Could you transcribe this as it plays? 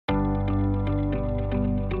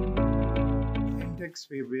IMTechs,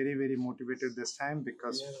 we're very motivated this time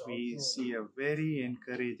because we see a very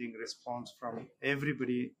encouraging response from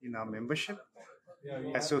everybody in our membership,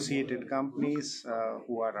 associated companies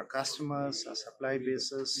who are our customers, our supply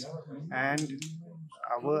bases, and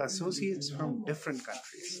our associates from different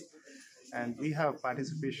countries. And we have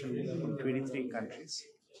participation in 23 countries,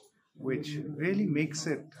 which really makes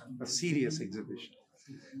it a serious exhibition.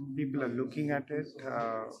 People are looking at it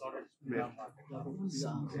with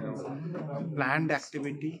planned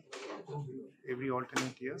activity every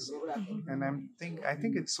alternate years, and I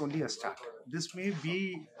think it's only a start. This may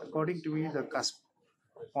be, according to me, the cusp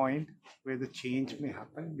point where the change may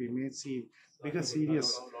happen. We may see bigger,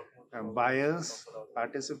 serious buyers,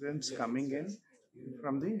 participants coming in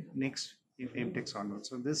from the next IMTechs onwards.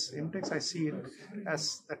 So this IMTechs, I see it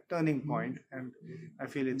as a turning point, and I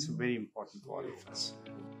feel it's very important for all of us.